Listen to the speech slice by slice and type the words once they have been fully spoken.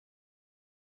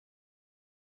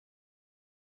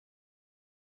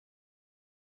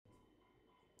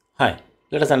Hi,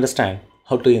 let us understand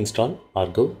how to install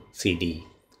ArgoCD.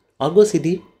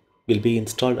 ArgoCD will be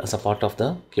installed as a part of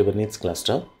the Kubernetes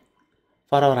cluster.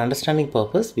 For our understanding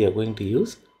purpose, we are going to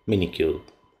use minikube.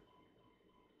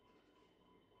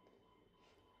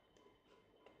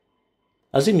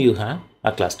 Assume you have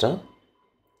a cluster.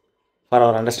 For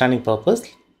our understanding purpose,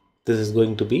 this is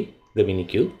going to be the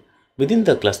minikube. Within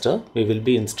the cluster, we will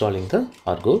be installing the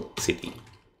ArgoCD.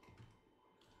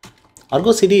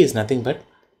 ArgoCD is nothing but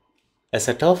a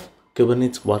set of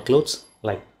Kubernetes workloads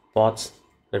like pods,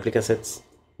 replica sets,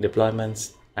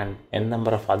 deployments, and n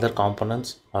number of other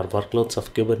components or workloads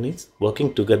of Kubernetes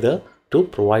working together to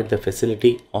provide the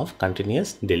facility of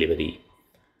continuous delivery.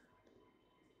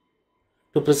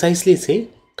 To precisely say,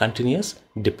 continuous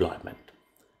deployment.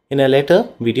 In a later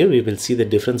video, we will see the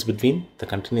difference between the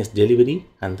continuous delivery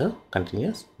and the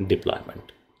continuous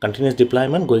deployment. Continuous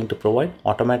deployment going to provide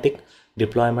automatic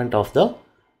deployment of the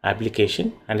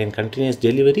application, and in continuous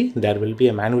delivery there will be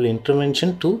a manual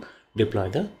intervention to deploy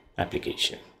the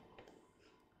application.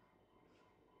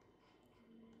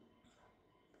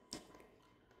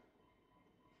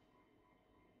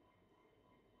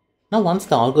 Now once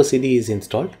the ArgoCD is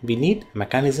installed, we need a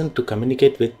mechanism to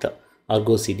communicate with the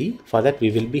ArgoCD. For that we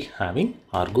will be having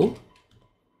ArgoCD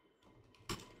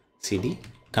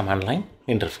command line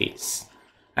interface,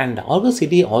 and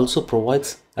ArgoCD also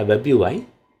provides a web UI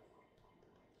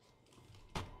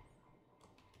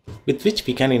with which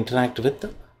we can interact with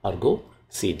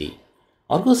ArgoCD.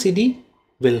 ArgoCD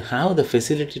will have the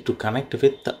facility to connect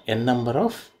with the n number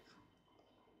of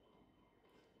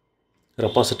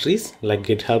repositories like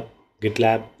GitHub,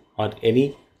 GitLab, or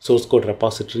any source code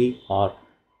repository or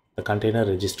the container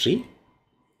registry.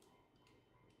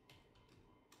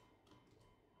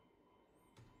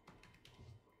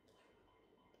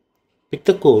 Pick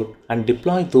the code and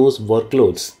deploy those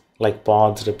workloads like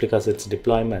pods, replica sets,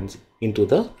 deployments into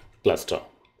the cluster.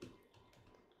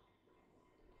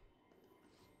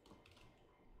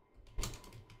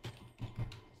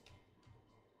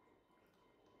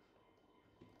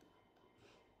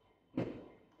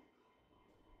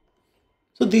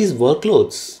 So these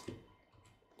workloads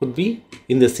could be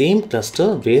in the same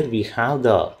cluster where we have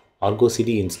the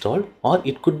ArgoCD installed, or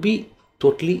it could be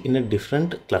totally in a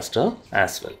different cluster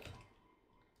as well.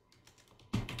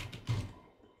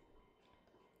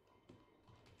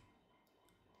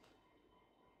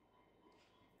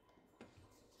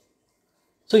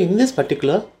 So in this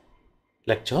particular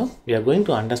lecture, we are going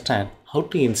to understand how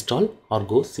to install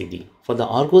ArgoCD. For the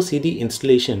ArgoCD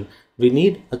installation, we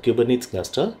need a Kubernetes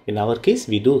cluster. In our case,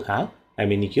 we do have a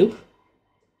minikube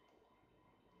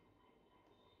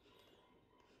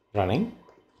running.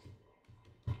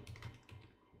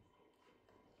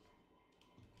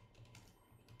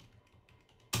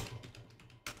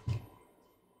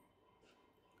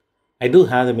 I do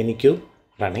have the minikube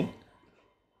running.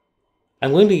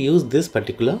 I'm going to use this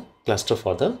particular cluster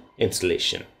for the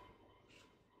installation.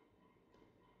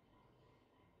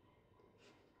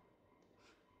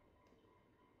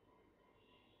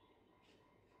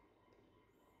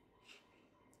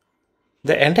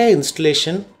 The entire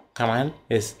installation command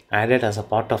is added as a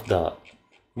part of the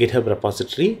GitHub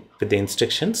repository with the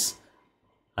instructions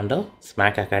under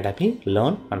Smack Academy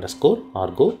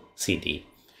learn_ArgoCD.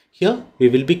 Here we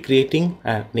will be creating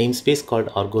a namespace called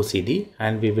ArgoCD,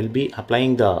 and we will be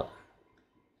applying the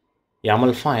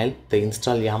YAML file, the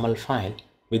install YAML file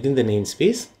within the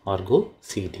namespace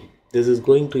ArgoCD. This is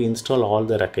going to install all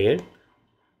the required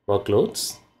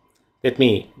workloads. Let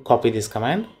me copy this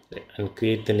command and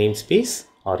create the namespace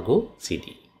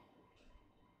ArgoCD.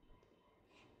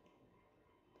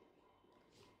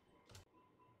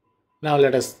 Now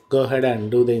let us go ahead and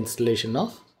do the installation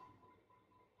of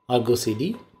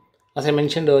ArgoCD. As I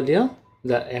mentioned earlier,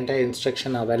 the entire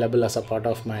instruction available as a part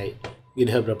of my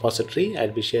GitHub repository.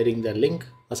 I'll be sharing the link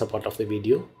as a part of the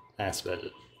video as well.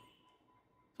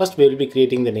 First, we will be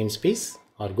creating the namespace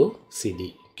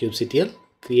ArgoCD. kubectl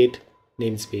create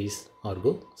namespace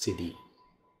ArgoCD.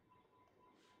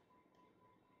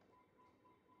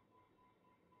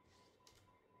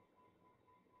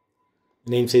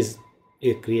 Namespace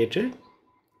is created.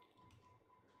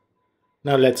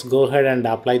 Now let's go ahead and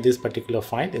apply this particular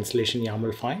file, installation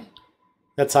YAML file,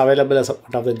 that's available as a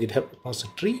part of the GitHub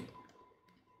repository,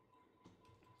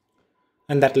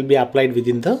 and that will be applied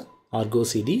within the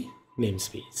ArgoCD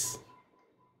namespace.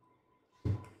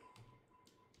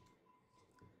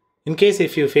 In case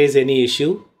if you face any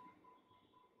issue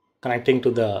connecting to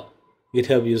the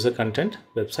GitHub user content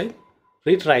website,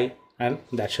 retry and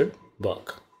that should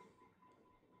work.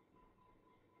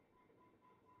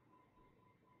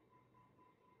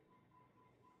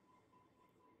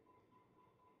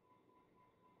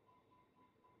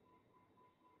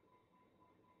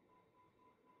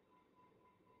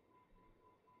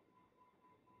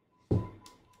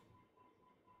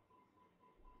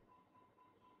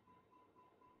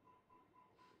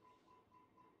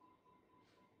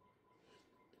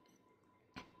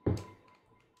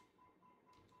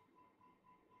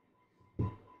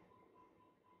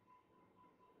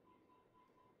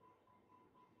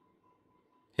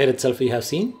 Here itself we have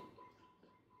seen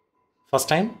first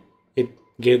time it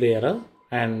gave the error,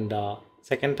 and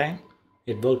second time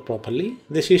it worked properly.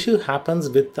 This issue happens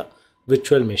with the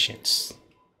virtual machines.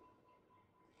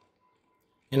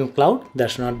 In cloud there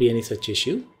should not be any such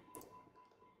issue.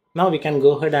 Now we can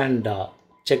go ahead and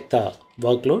check the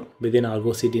workload within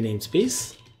ArgoCD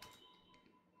namespace.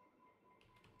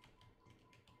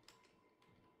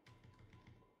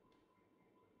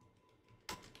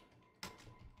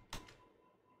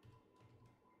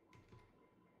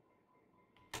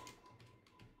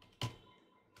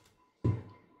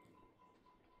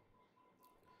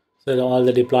 So all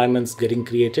the deployments getting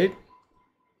created,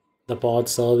 the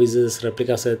pods, services,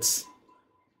 replica sets,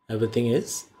 everything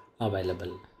is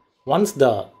available. Once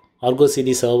the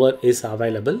ArgoCD server is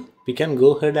available, we can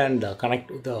go ahead and connect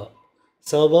to the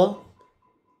server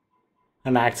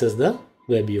and access the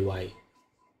web UI.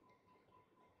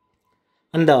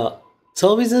 And the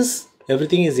services,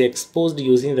 everything is exposed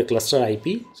using the cluster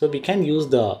IP. So we can use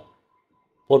the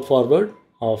port forward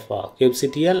of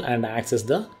kubectl and access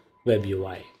the web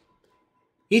UI.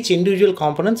 Each individual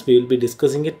components we will be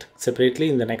discussing it separately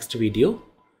in the next video.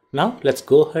 Now let's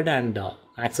go ahead and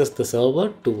access the server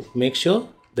to make sure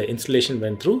the installation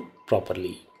went through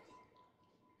properly.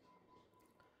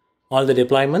 All the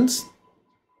deployments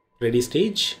ready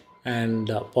stage and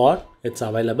pod, it's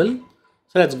available.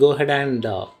 So let's go ahead and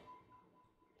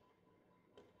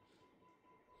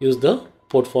use the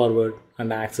port forward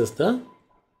and access the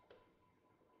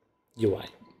UI.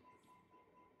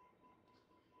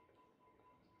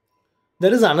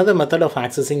 There is another method of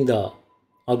accessing the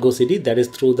ArgoCD, that is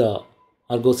through the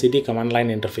ArgoCD command line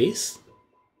interface,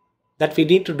 that we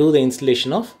need to do the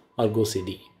installation of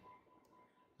ArgoCD.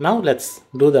 Now let's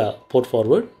do the port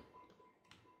forward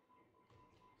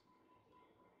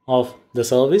of the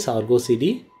service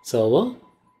ArgoCD server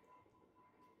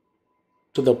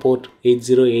to the port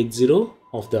 8080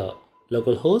 of the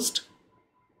local host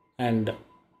and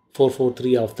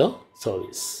 443 of the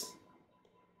service.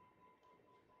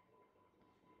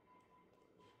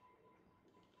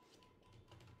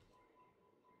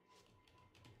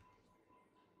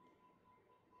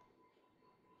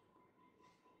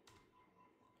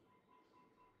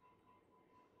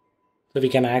 So we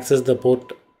can access the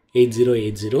port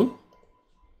 8080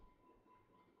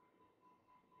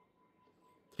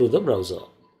 through the browser.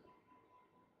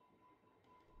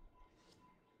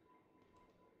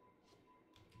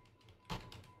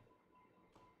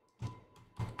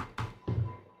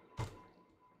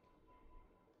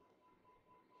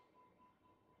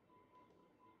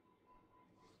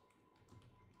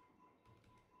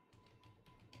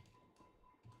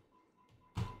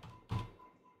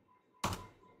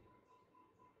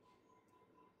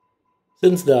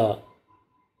 Since the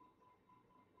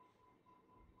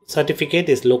certificate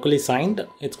is locally signed,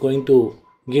 it's going to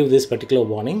give this particular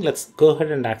warning. Let's go ahead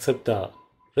and accept the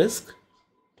risk,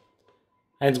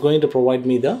 and it's going to provide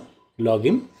me the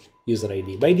login user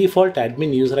ID. By default,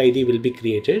 admin user ID will be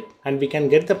created, and we can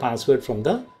get the password from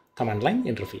the command line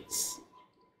interface.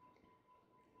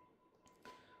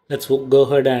 Let's go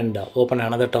ahead and open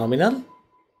another terminal.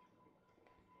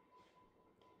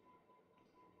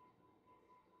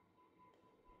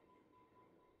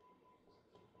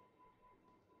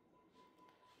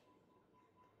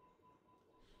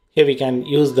 Here we can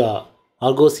use the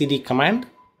ArgoCD command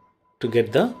to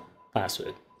get the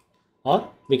password, or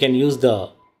we can use the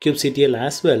kubectl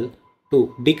as well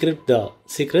to decrypt the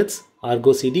secrets,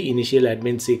 ArgoCD initial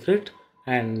admin secret,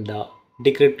 and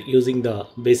decrypt using the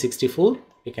base64.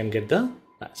 We can get the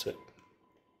password,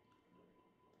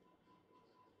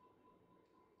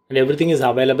 and everything is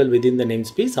available within the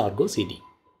namespace ArgoCD.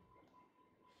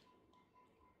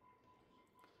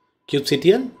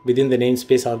 kubectl within the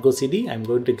namespace ArgoCD, I'm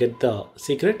going to get the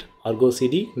secret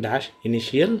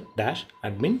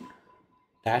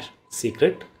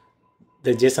ArgoCD-initial-admin-secret.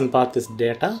 The JSON path is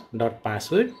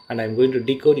data.password, and I'm going to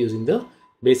decode using the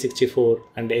base64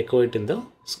 and echo it in the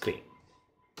screen.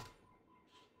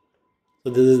 So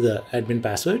this is the admin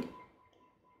password.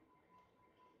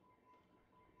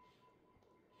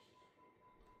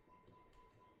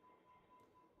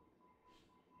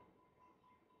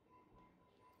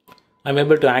 I'm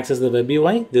able to access the web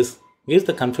UI. This gives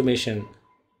the confirmation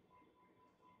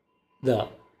the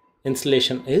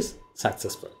installation is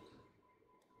successful.